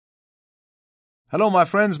Hello, my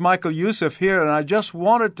friends. Michael Youssef here, and I just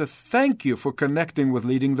wanted to thank you for connecting with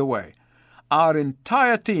Leading the Way. Our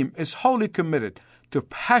entire team is wholly committed to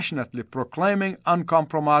passionately proclaiming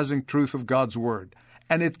uncompromising truth of God's Word,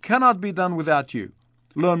 and it cannot be done without you.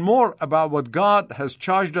 Learn more about what God has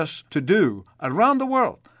charged us to do around the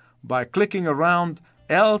world by clicking around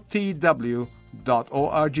ltw.org.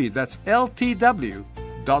 That's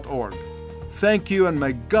ltw.org. Thank you, and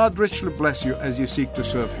may God richly bless you as you seek to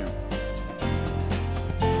serve Him.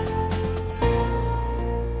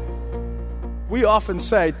 We often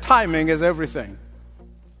say timing is everything.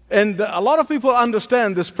 And a lot of people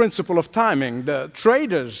understand this principle of timing. The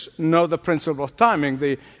traders know the principle of timing.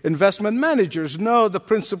 The investment managers know the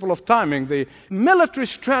principle of timing. The military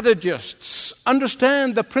strategists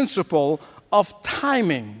understand the principle of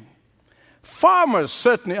timing. Farmers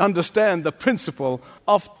certainly understand the principle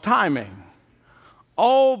of timing.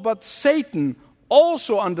 Oh, but Satan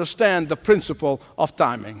also understands the principle of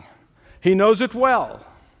timing. He knows it well.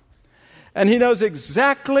 And he knows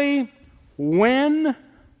exactly when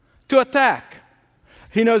to attack.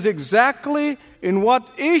 He knows exactly in what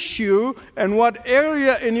issue and what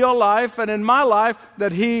area in your life and in my life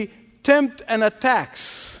that he tempts and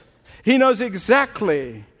attacks. He knows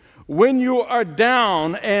exactly when you are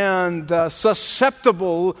down and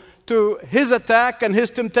susceptible to his attack and his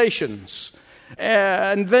temptations.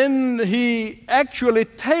 And then he actually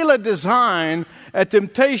tailor-design a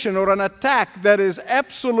temptation or an attack that is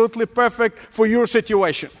absolutely perfect for your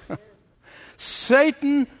situation.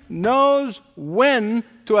 Satan knows when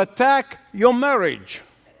to attack your marriage.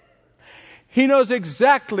 He knows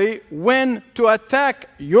exactly when to attack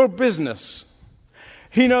your business.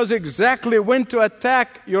 He knows exactly when to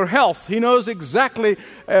attack your health. He knows exactly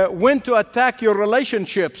when to attack your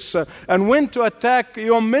relationships and when to attack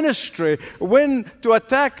your ministry, when to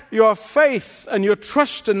attack your faith and your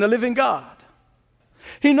trust in the living God.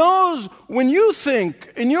 He knows when you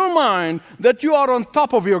think in your mind that you are on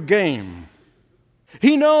top of your game.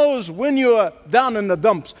 He knows when you are down in the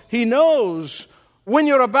dumps. He knows when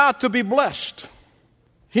you're about to be blessed.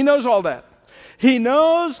 He knows all that. He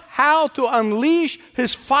knows how to unleash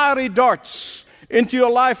his fiery darts into your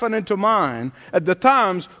life and into mine at the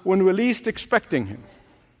times when we're least expecting him.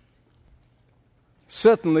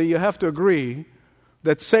 Certainly, you have to agree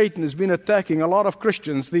that Satan has been attacking a lot of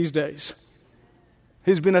Christians these days.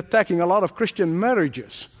 He's been attacking a lot of Christian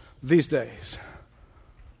marriages these days.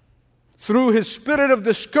 Through his spirit of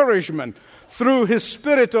discouragement, through his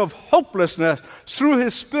spirit of hopelessness, through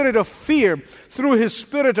his spirit of fear, through his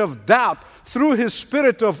spirit of doubt, through his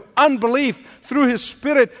spirit of unbelief, through his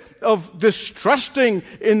spirit of distrusting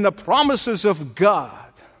in the promises of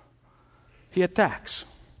God, he attacks.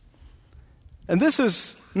 And this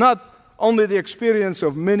is not only the experience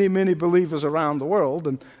of many, many believers around the world,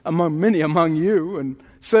 and many among you, and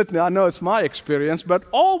certainly I know it's my experience, but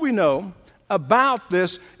all we know about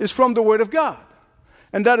this is from the Word of God.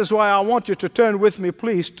 And that is why I want you to turn with me,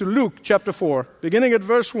 please, to Luke chapter 4, beginning at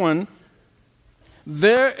verse 1.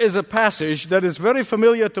 There is a passage that is very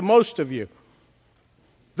familiar to most of you.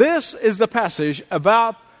 This is the passage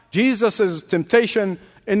about Jesus' temptation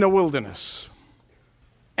in the wilderness.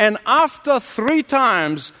 And after 3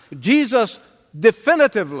 times, Jesus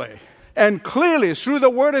definitively and clearly through the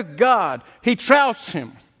Word of God, he trouts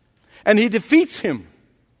him and he defeats him.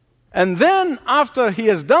 And then after he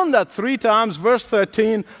has done that 3 times, verse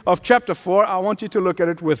 13 of chapter 4, I want you to look at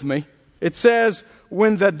it with me. It says,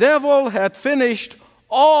 when the devil had finished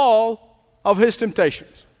all of his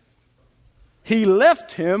temptations, he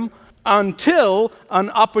left him until an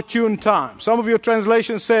opportune time. Some of your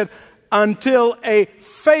translations said, until a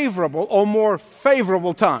favorable or more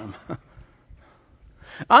favorable time.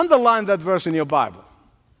 Underline that verse in your Bible.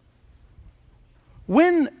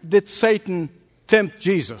 When did Satan tempt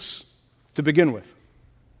Jesus to begin with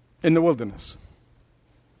in the wilderness?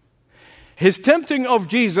 His tempting of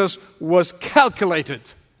Jesus was calculated,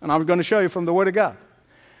 and I'm going to show you from the Word of God.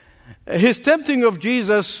 His tempting of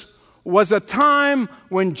Jesus was a time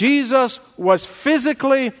when Jesus was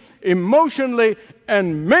physically, emotionally,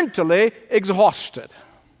 and mentally exhausted.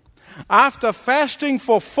 After fasting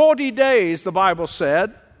for 40 days, the Bible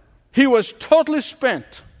said, he was totally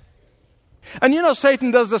spent. And you know, Satan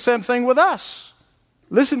does the same thing with us.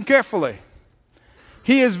 Listen carefully.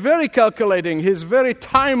 He is very calculating. He's very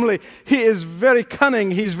timely. He is very cunning.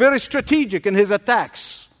 He's very strategic in his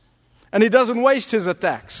attacks. And he doesn't waste his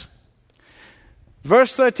attacks.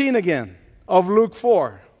 Verse 13 again of Luke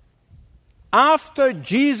 4. After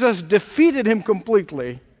Jesus defeated him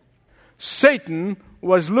completely, Satan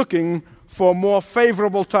was looking for a more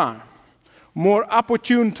favorable time, more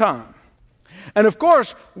opportune time. And of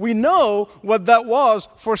course, we know what that was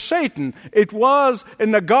for Satan. It was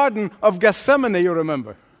in the Garden of Gethsemane, you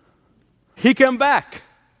remember. He came back.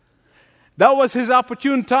 That was his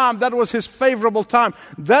opportune time. That was his favorable time.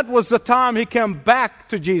 That was the time he came back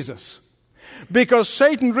to Jesus. Because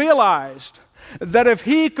Satan realized that if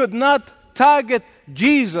he could not target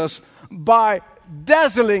Jesus by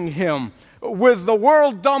dazzling him with the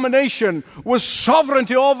world domination, with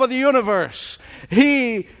sovereignty over the universe,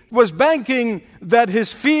 he was banking that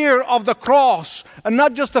his fear of the cross, and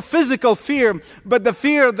not just a physical fear, but the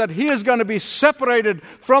fear that he is going to be separated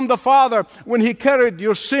from the Father when he carried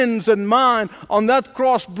your sins and mine on that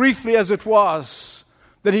cross, briefly as it was,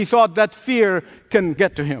 that he thought that fear can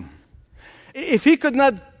get to him. If he could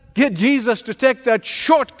not get Jesus to take that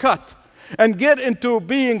shortcut and get into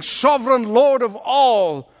being sovereign Lord of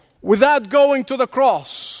all without going to the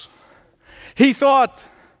cross, he thought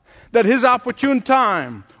that his opportune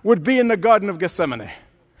time would be in the Garden of Gethsemane.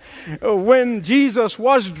 When Jesus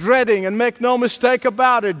was dreading, and make no mistake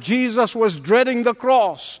about it, Jesus was dreading the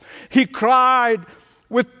cross. He cried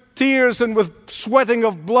with tears and with sweating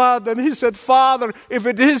of blood, and he said, "Father, if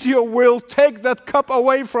it is your will, take that cup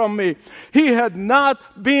away from me." He had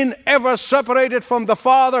not been ever separated from the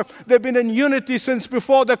Father. They've been in unity since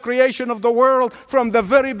before the creation of the world, from the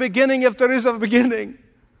very beginning, if there is a beginning.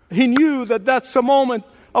 He knew that that's a moment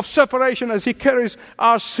of separation as he carries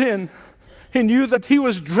our sin. He knew that he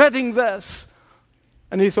was dreading this,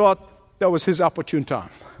 and he thought that was his opportune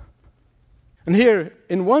time. And here,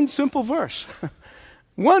 in one simple verse,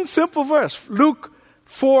 Luke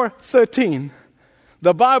 4:13,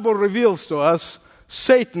 the Bible reveals to us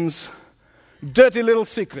Satan's dirty little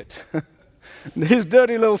secret. His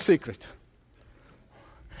dirty little secret.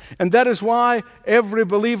 And that is why every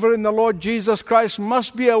believer in the Lord Jesus Christ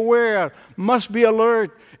must be aware, must be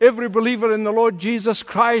alert. Every believer in the Lord Jesus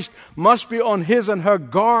Christ must be on his and her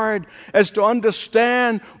guard as to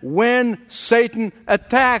understand when Satan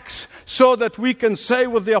attacks, so that we can say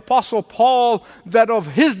with the Apostle Paul that of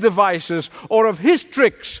his devices or of his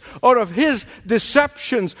tricks or of his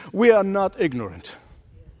deceptions, we are not ignorant.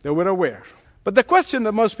 That we're aware. But the question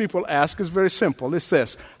that most people ask is very simple. It's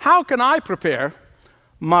this: how can I prepare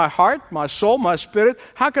my heart, my soul, my spirit?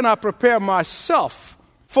 How can I prepare myself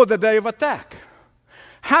for the day of attack?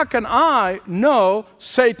 How can I know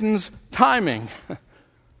Satan's timing?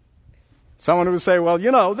 Someone would say, well,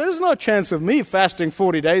 there's no chance of me fasting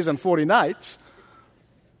 40 days and 40 nights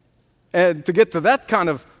and to get to that kind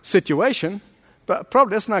of situation. But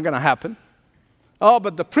probably that's not going to happen. Oh,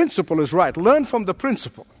 but the principle is right. Learn from the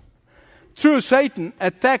principle. True Satan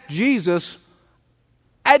attacked Jesus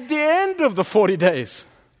at the end of the 40 days.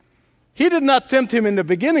 He did not tempt him in the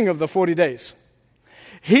beginning of the 40 days.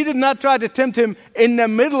 He did not try to tempt him in the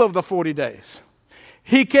middle of the 40 days.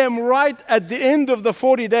 He came right at the end of the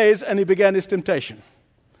 40 days and he began his temptation.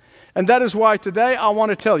 And that is why today I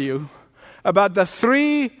want to tell you about the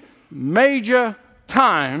 3 major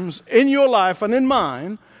times in your life and in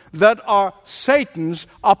mine that are Satan's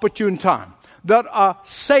opportune time, that are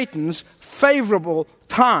Satan's favorable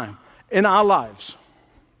time in our lives.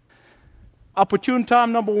 Opportune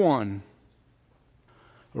time number 1.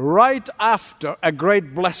 Right after a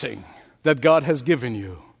great blessing that God has given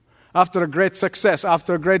you, after a great success,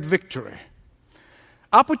 after a great victory.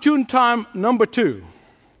 Opportune time number 2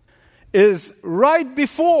 is right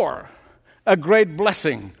before a great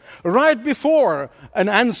blessing, right before an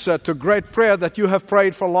answer to great prayer that you have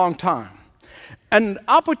prayed for a long time. And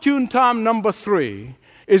opportune time number 3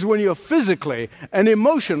 is when you're physically and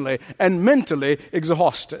emotionally and mentally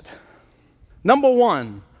exhausted. Number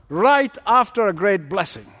 1, right after a great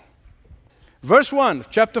blessing. Verse 1,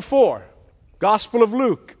 chapter 4, Gospel of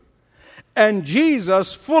Luke. And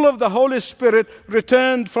Jesus, full of the Holy Spirit,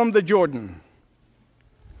 returned from the Jordan.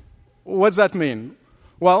 What does that mean?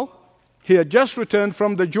 Well, he had just returned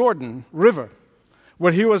from the Jordan River,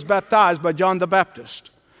 where he was baptized by John the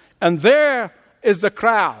Baptist. And there is the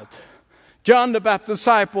crowd. John the Baptist's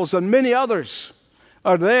disciples and many others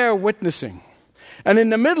are there witnessing. And in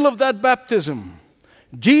the middle of that baptism,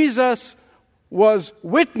 Jesus was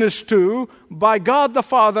witnessed to by God the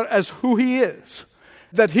Father as who he is.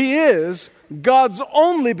 That he is God's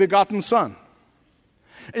only begotten Son.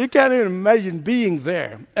 You can't even imagine being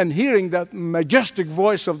there and hearing that majestic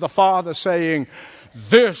voice of the Father saying,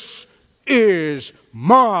 "This is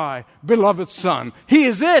my beloved Son." He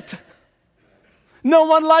is it. No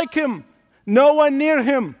one like him. No one near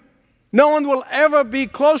him. No one will ever be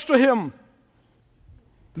close to him.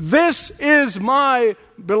 This is my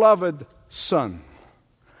beloved Son.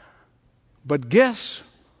 But guess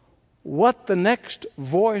what the next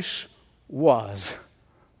voice was?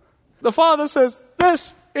 The Father says,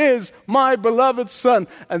 "This is my beloved Son."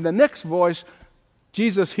 And the next voice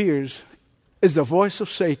Jesus hears is the voice of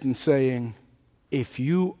Satan saying, "If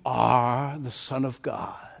you are the Son of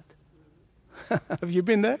God." Have you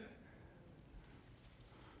been there?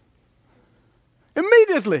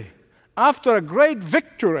 Immediately, after a great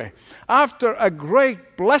victory, after a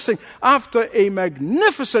great blessing, after a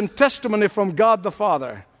magnificent testimony from God the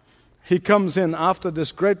Father, he comes in after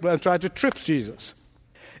this great blessing and tries to trip Jesus.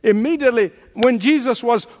 Immediately, when Jesus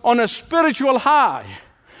was on a spiritual high,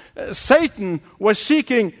 Satan was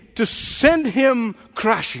seeking to send him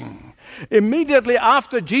crashing. Immediately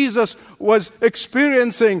after Jesus was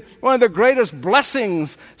experiencing one of the greatest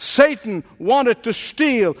blessings, Satan wanted to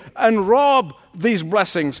steal and rob these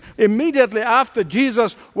blessings. Immediately after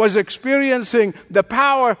Jesus was experiencing the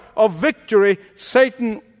power of victory,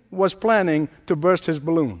 Satan was planning to burst his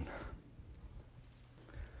balloon.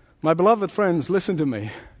 My beloved friends, listen to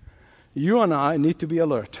me. You and I need to be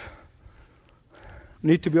alert,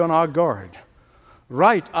 need to be on our guard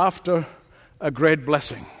right after a great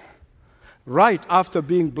blessing. Right after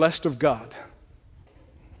being blessed of God,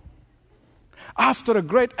 after a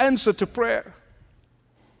great answer to prayer,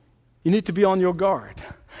 you need to be on your guard.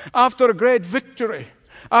 After a great victory,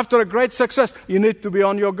 after a great success, you need to be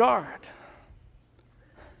on your guard.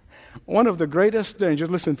 One of the greatest dangers,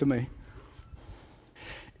 listen to me,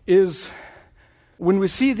 is when we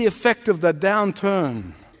see the effect of the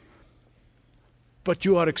downturn, but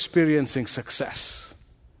you are experiencing success.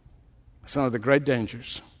 It's one of the great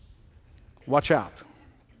dangers. Watch out.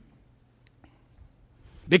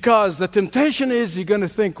 Because the temptation is you're going to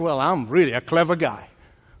think, well, I'm really a clever guy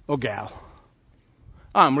or gal.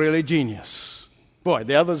 I'm really genius. Boy,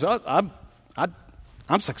 the others, I'm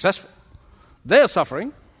successful. They're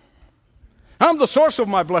suffering. I'm the source of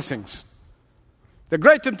my blessings. The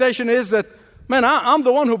great temptation is that, man, I'm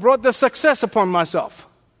the one who brought this success upon myself.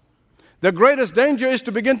 The greatest danger is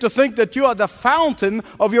to begin to think that you are the fountain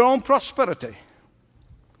of your own prosperity.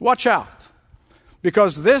 Watch out.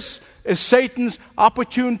 Because this is Satan's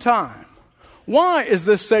opportune time. Why is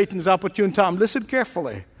this Satan's opportune time? Listen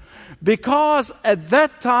carefully. Because at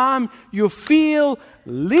that time you feel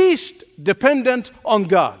least dependent on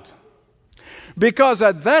God. Because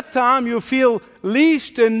at that time you feel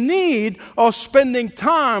least in need of spending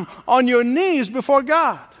time on your knees before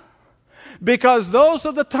God. Because those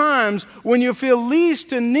are the times when you feel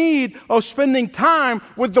least in need of spending time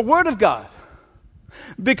with the Word of God.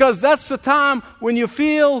 Because that's the time when you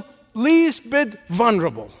feel least bit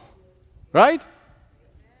vulnerable. Right?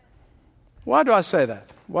 Why do I say that?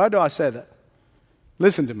 Why do I say that?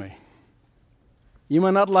 Listen to me. You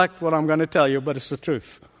may not like what I'm going to tell you, but it's the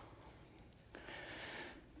truth.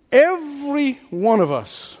 Every one of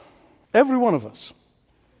us,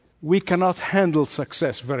 we cannot handle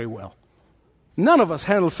success very well. None of us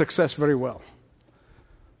handle success very well.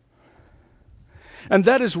 And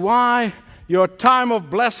that is why your time of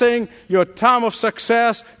blessing, your time of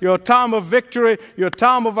success, your time of victory, your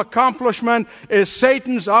time of accomplishment is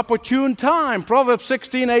Satan's opportune time. Proverbs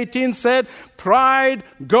 16:18 said, "Pride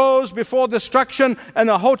goes before destruction and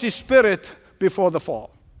a haughty spirit before the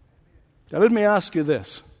fall." Now let me ask you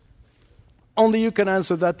this. Only you can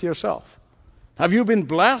answer that to yourself. Have you been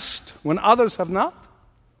blessed when others have not?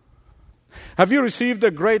 Have you received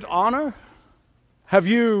a great honor? Have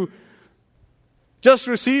you just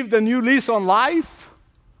received a new lease on life?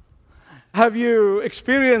 Have you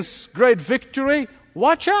experienced great victory?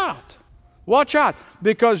 Watch out. Watch out.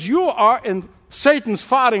 Because you are in Satan's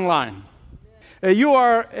firing line. You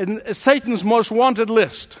are in Satan's most wanted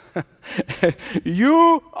list.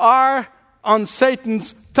 You are on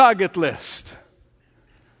Satan's target list.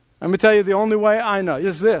 Let me tell you, the only way I know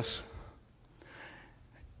is this.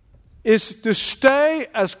 Is to stay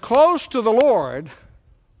as close to the Lord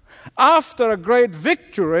after a great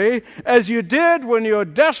victory as you did when you're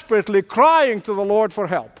desperately crying to the Lord for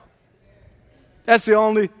help. That's the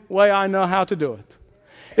only way I know how to do it.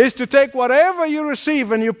 Is to take whatever you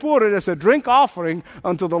receive and you put it as a drink offering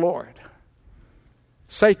unto the Lord.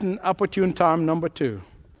 Satan, opportune time number 2.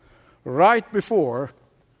 Right before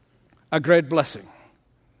a great blessing.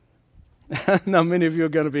 Now, many of you are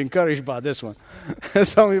going to be encouraged by this one.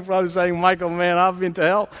 Some of you are probably saying, "Michael, man, I've been to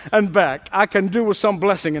hell and back. I can do with some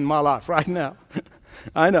blessing in my life right now."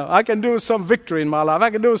 I know. I can do with some victory in my life.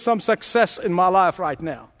 I can do with some success in my life right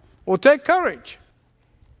now. Well, take courage.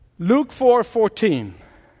 Luke 4:14.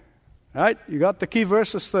 Right? You got the key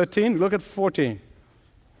verses 13. Look at 14.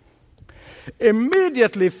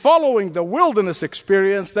 Immediately following the wilderness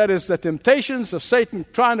experience, that is the temptations of Satan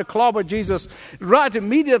trying to clobber Jesus, right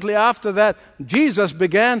immediately after that, Jesus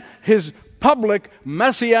began his public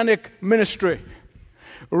messianic ministry.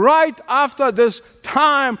 Right after this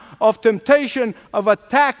time of temptation, of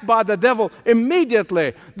attack by the devil,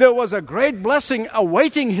 immediately there was a great blessing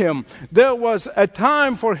awaiting him. There was a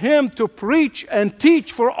time for him to preach and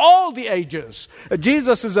teach for all the ages.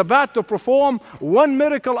 Jesus is about to perform one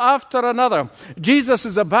miracle after another. Jesus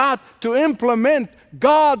is about to implement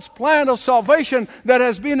God's plan of salvation that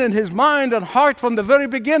has been in his mind and heart from the very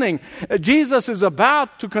beginning. Jesus is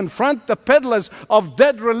about to confront the peddlers of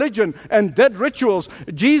dead religion and dead rituals.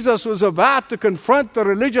 Jesus was about to confront the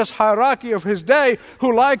religious hierarchy of his day,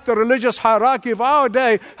 who, like the religious hierarchy of our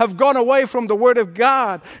day, have gone away from the Word of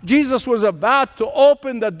God. Jesus was about to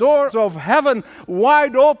open the doors of heaven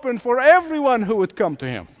wide open for everyone who would come to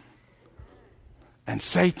him. And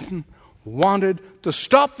Satan wanted to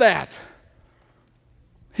stop that.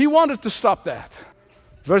 He wanted to stop that.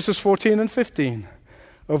 Verses 14 and 15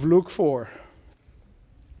 of Luke 4.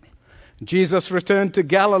 Jesus returned to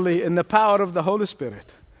Galilee in the power of the Holy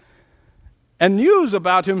Spirit, and news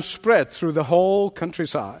about him spread through the whole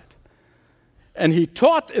countryside. And he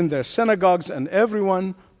taught in their synagogues, and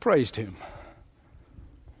everyone praised him.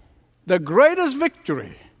 The greatest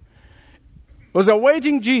victory was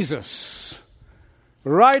awaiting Jesus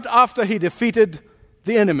right after he defeated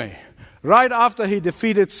the enemy, right after he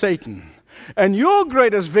defeated Satan. And your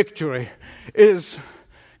greatest victory is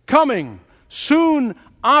coming soon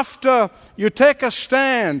after you take a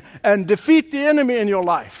stand and defeat the enemy in your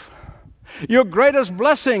life. Your greatest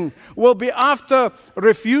blessing will be after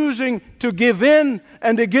refusing to give in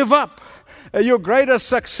and to give up. Your greatest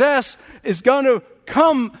success is going to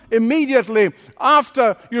come immediately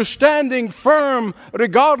after you're standing firm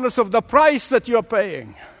regardless of the price that you're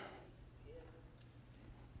paying.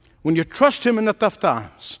 When you trust him in the tough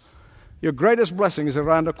times, your greatest blessing is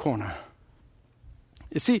around the corner.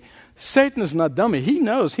 You see, Satan is not dummy. He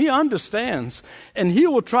knows, he understands, and he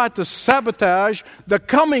will try to sabotage the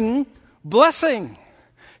coming blessing.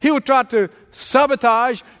 He will try to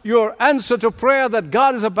sabotage your answer to prayer that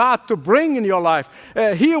God is about to bring in your life.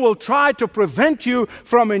 He will try to prevent you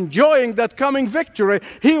from enjoying that coming victory.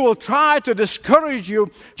 He will try to discourage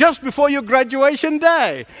you just before your graduation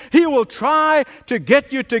day. He will try to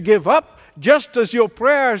get you to give up just as your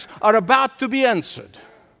prayers are about to be answered.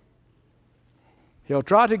 He'll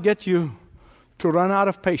try to get you to run out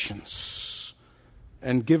of patience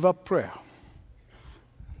and give up prayer.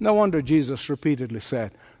 No wonder Jesus repeatedly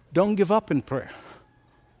said, "Don't give up in prayer."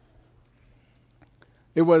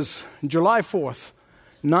 It was July 4th,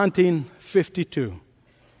 1952.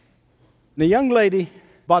 The young lady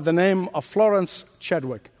by the name of Florence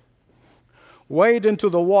Chadwick waded into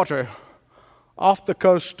the water off the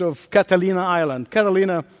coast of Catalina Island.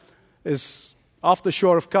 Catalina is off the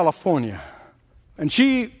shore of California. And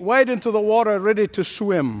she waded into the water ready to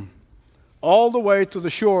swim all the way to the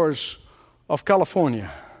shores of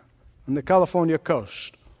California and the California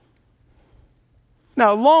coast.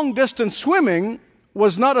 Now, long-distance swimming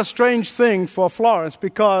was not a strange thing for Florence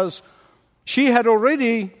because she had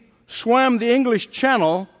already swam the English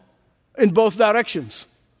Channel in both directions.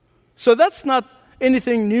 So that's not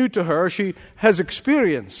anything new to her. She has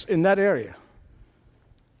experience in that area.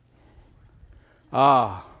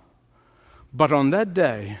 But on that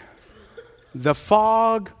day, the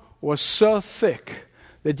fog was so thick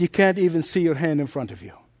that you can't even see your hand in front of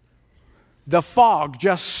you. The fog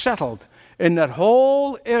just settled in that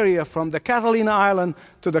whole area from the Catalina Island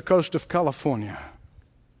to the coast of California.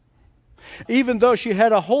 Even though she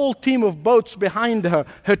had a whole team of boats behind her,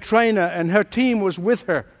 her trainer and her team was with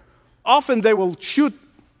her. Often they will shoot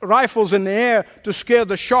rifles in the air to scare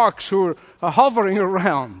the sharks who are hovering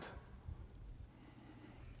around.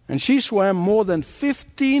 And she swam more than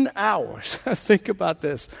 15 hours. Think about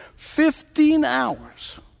this. 15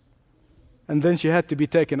 hours. And then she had to be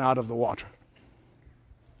taken out of the water.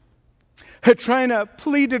 Her trainer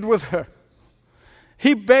pleaded with her.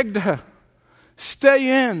 He begged her,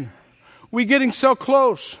 "Stay in. We're getting so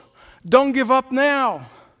close. Don't give up now.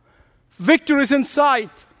 Victory is in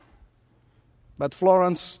sight." But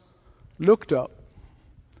Florence looked up.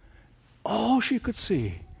 All she could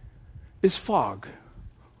see is fog.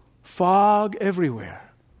 Fog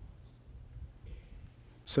everywhere.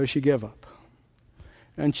 So she gave up.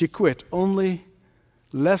 And she quit only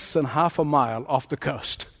less than half a mile off the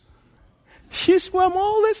coast. She swam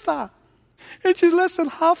all this time. And she's less than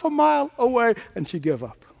half a mile away, and she gave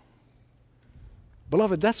up.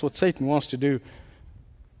 Beloved, that's what Satan wants to do.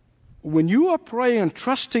 When you are praying and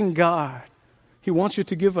trusting God, he wants you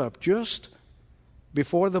to give up just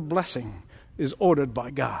before the blessing is ordered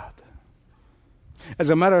by God. As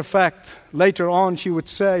a matter of fact, later on she would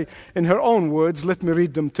say, in her own words, let me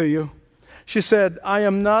read them to you. She said, I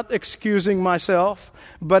am not excusing myself,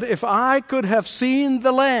 but if I could have seen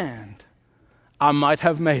the land, I might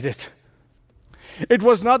have made it. It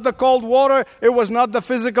was not the cold water, it was not the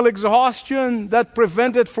physical exhaustion that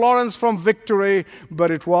prevented Florence from victory,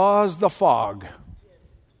 but it was the fog.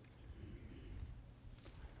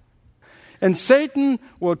 And Satan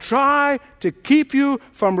will try to keep you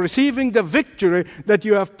from receiving the victory that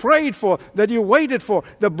you have prayed for, that you waited for,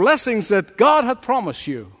 the blessings that God had promised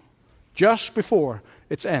you just before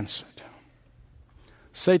it's answered.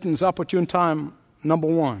 Satan's opportune time, number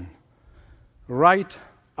one, right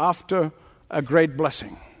after a great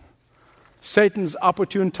blessing. Satan's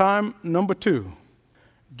opportune time, number two,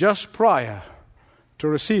 just prior to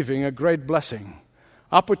receiving a great blessing.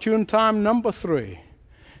 Opportune time, number three,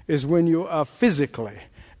 is when you are physically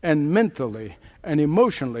and mentally and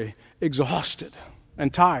emotionally exhausted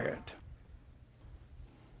and tired.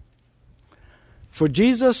 For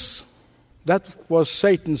Jesus, that was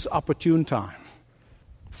Satan's opportune time.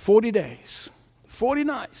 40 days, 40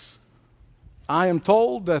 nights. I am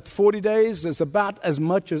told that 40 days is about as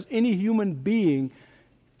much as any human being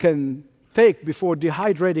can take before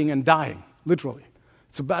dehydrating and dying, literally.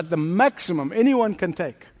 It's about the maximum anyone can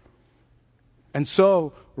take. And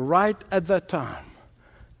so, right at that time,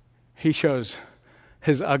 he shows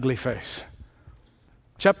his ugly face.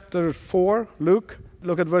 Chapter 4, Luke,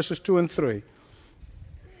 look at verses 2 and 3.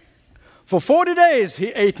 For 40 days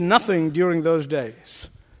he ate nothing during those days.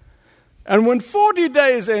 And when 40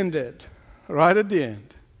 days ended, right at the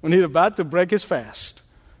end, when he's about to break his fast,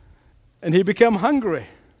 and he became hungry,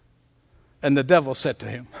 and the devil said to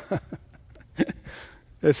him,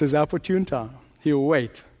 this is opportune time. He'll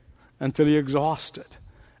wait until he's exhausted.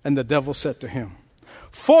 And the devil said to him,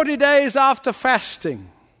 40 days after fasting,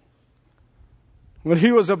 when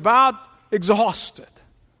he was about exhausted,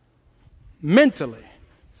 mentally,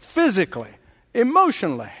 physically,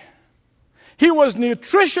 emotionally, he was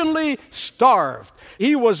nutritionally starved.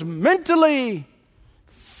 He was mentally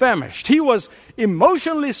famished. He was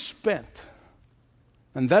emotionally spent.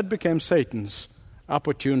 And that became Satan's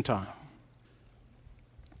opportune time.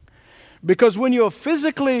 Because when you're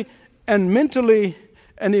physically and mentally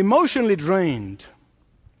and emotionally drained,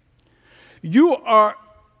 you are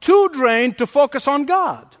too drained to focus on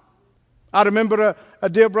God. I remember a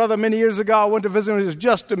dear brother many years ago, I went to visit him. He was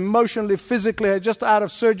just emotionally, physically, just out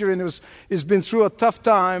of surgery, and he's been through a tough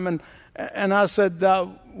time. And I said,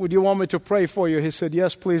 would you want me to pray for you? He said,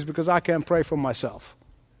 yes, please, because I can't pray for myself.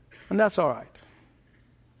 And that's all right.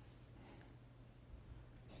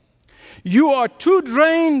 You are too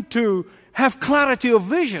drained to have clarity of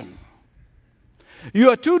vision.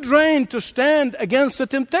 You are too drained to stand against the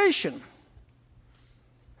temptation.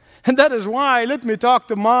 And that is why, let me talk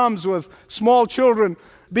to moms with small children.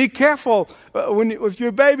 Be careful if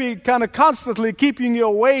your baby kind of constantly keeping you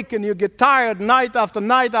awake and you get tired night after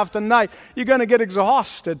night after night, you're going to get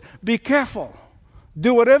exhausted. Be careful.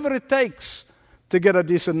 Do whatever it takes to get a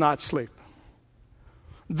decent night's sleep.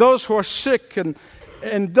 Those who are sick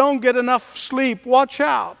and don't get enough sleep, watch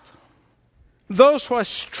out. Those who are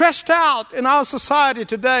stressed out in our society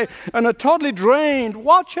today and are totally drained,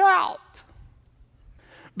 watch out.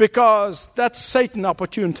 Because that's Satan's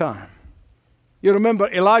opportune time. You remember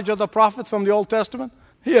Elijah the prophet from the Old Testament?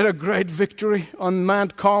 He had a great victory on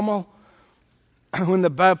Mount Carmel when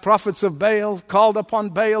the prophets of Baal called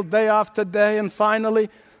upon Baal day after day, and finally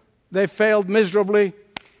they failed miserably.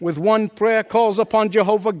 With one prayer, calls upon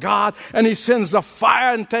Jehovah God, and he sends the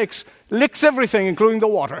fire and licks everything, including the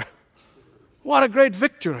water. What a great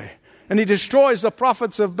victory. And he destroys the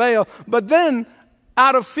prophets of Baal. But then,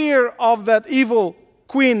 out of fear of that evil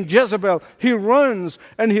Queen Jezebel, he runs,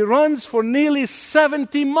 and he runs for nearly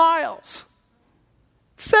 70 miles.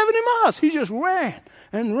 70 miles. He just ran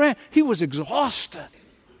and ran. He was exhausted.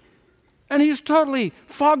 And he's totally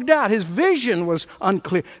fogged out. His vision was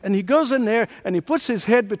unclear. And he goes in there and he puts his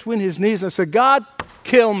head between his knees and says, God,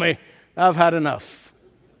 kill me. I've had enough.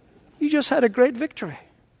 He just had a great victory.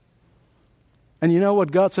 And you know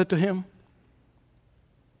what God said to him?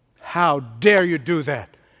 How dare you do that?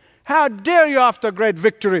 How dare you, after a great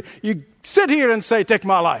victory, you sit here and say, take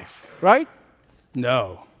my life, right?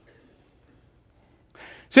 No.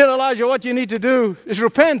 Said Elijah, what you need to do is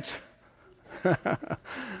repent.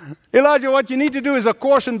 Elijah, what you need to do is a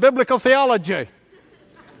course in biblical theology.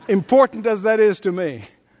 Important as that is to me.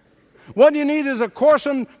 What you need is a course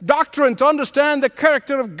in doctrine to understand the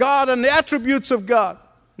character of God and the attributes of God.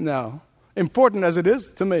 No. Important as it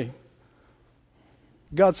is to me.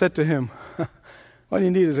 God said to him, all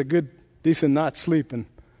you need is a good, decent night's sleep. And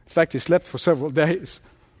in fact, he slept for several days.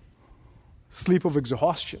 Sleep of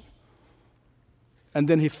exhaustion. And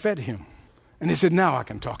then he fed him And he said, now I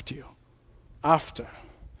can talk to you after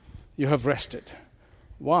you have rested.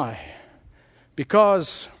 Why?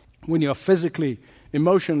 Because when you're physically,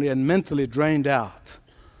 emotionally, and mentally drained out,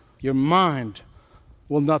 your mind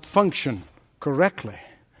will not function correctly.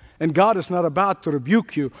 And God is not about to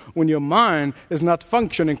rebuke you when your mind is not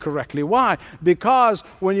functioning correctly. Why? Because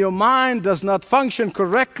when your mind does not function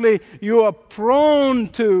correctly, you are prone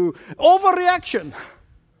to overreaction.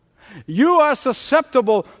 You are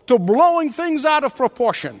susceptible to blowing things out of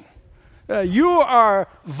proportion. You are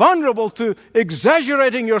vulnerable to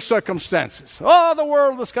exaggerating your circumstances. Oh, the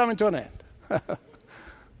world is coming to an end.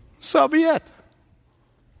 So be it.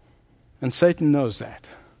 And Satan knows that.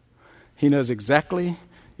 He knows exactly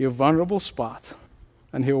your vulnerable spot,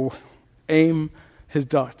 and he'll aim his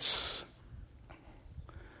darts.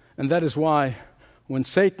 And that is why when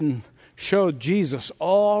Satan showed Jesus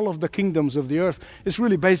all of the kingdoms of the earth, it's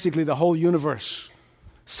really basically the whole universe.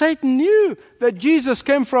 Satan knew that Jesus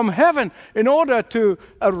came from heaven in order to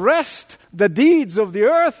arrest the deeds of the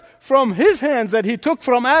earth from his hands that he took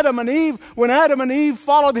from Adam and Eve when Adam and Eve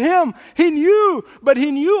followed him. He knew, but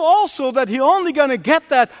he knew also that he only going to get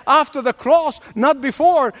that after the cross, not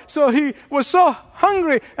before. So he was so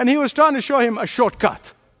hungry, and he was trying to show him a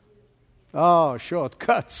shortcut. Oh,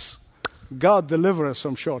 shortcuts. God deliver us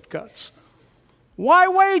some shortcuts. Why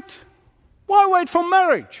wait? Why wait for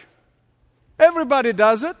marriage? Everybody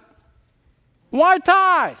does it. Why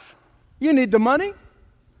tithe? You need the money.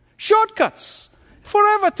 Shortcuts.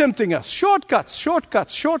 Forever tempting us. Shortcuts,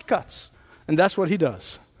 shortcuts, shortcuts. And that's what he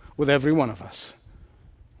does with every one of us.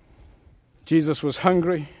 Jesus was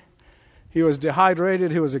hungry. He was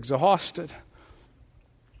dehydrated. He was exhausted.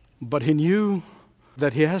 But he knew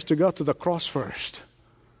that he has to go to the cross first.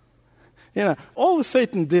 You know, all that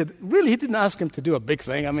Satan did, really, he didn't ask him to do a big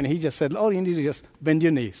thing. I mean, he just said, all you need to just bend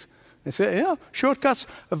your knees. And say, yeah, shortcuts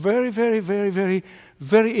are very, very, very, very,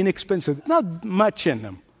 very inexpensive. Not much in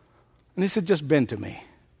them. And he said, just bend to me.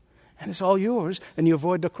 And it's all yours, and you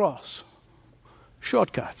avoid the cross.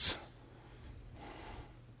 Shortcuts.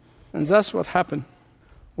 And that's what happened.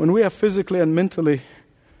 When we are physically and mentally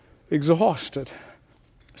exhausted,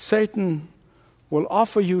 Satan will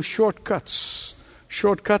offer you shortcuts.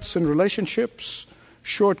 Shortcuts in relationships,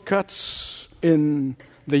 shortcuts in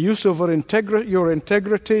the use of your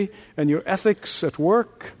integrity and your ethics at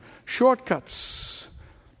work. Shortcuts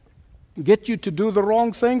get you to do the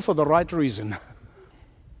wrong thing for the right reason.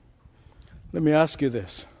 Let me ask you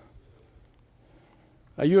this.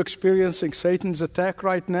 Are you experiencing Satan's attack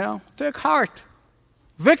right now? Take heart.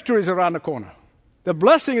 Victory is around the corner. The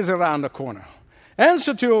blessing is around the corner.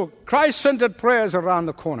 Answer to Christ-centered prayers around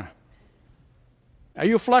the corner. Are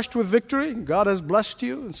you flushed with victory? God has blessed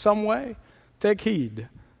you in some way? Take heed.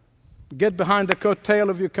 Get behind the coattail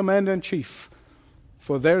of your commander-in-chief,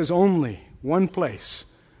 for there is only one place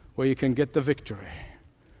where you can get the victory.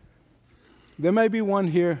 There may be one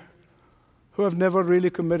here who have never really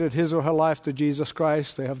committed his or her life to Jesus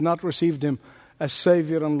Christ. They have not received Him as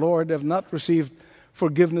Savior and Lord. They have not received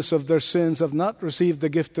forgiveness of their sins, have not received the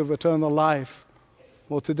gift of eternal life.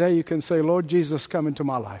 Well, today you can say, Lord Jesus, come into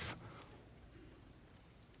my life.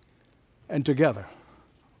 And together,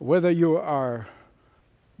 whether you are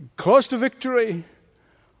close to victory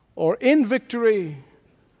or in victory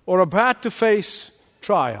or about to face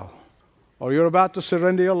trial or you're about to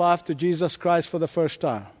surrender your life to Jesus Christ for the first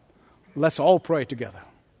time, let's all pray together.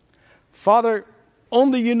 Father,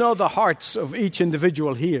 only you know the hearts of each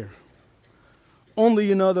individual here. Only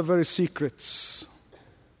you know the very secrets.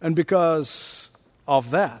 And because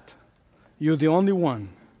of that, you're the only one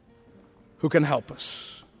who can help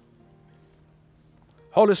us.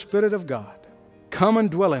 Holy Spirit of God, come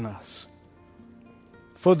and dwell in us.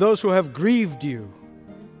 For those who have grieved you,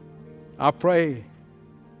 I pray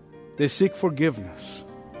they seek forgiveness.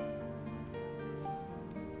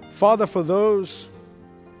 Father, for those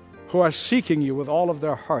who are seeking you with all of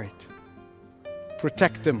their heart,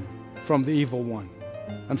 protect them from the evil one.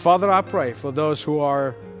 And Father, I pray for those who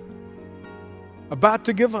are about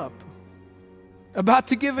to give up, about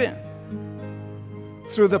to give in.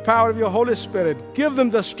 Through the power of your Holy Spirit, give them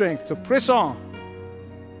the strength to press on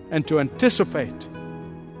and to anticipate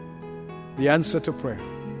the answer to prayer.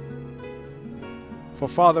 For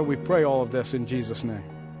Father, we pray all of this in Jesus' name.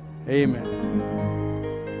 Amen.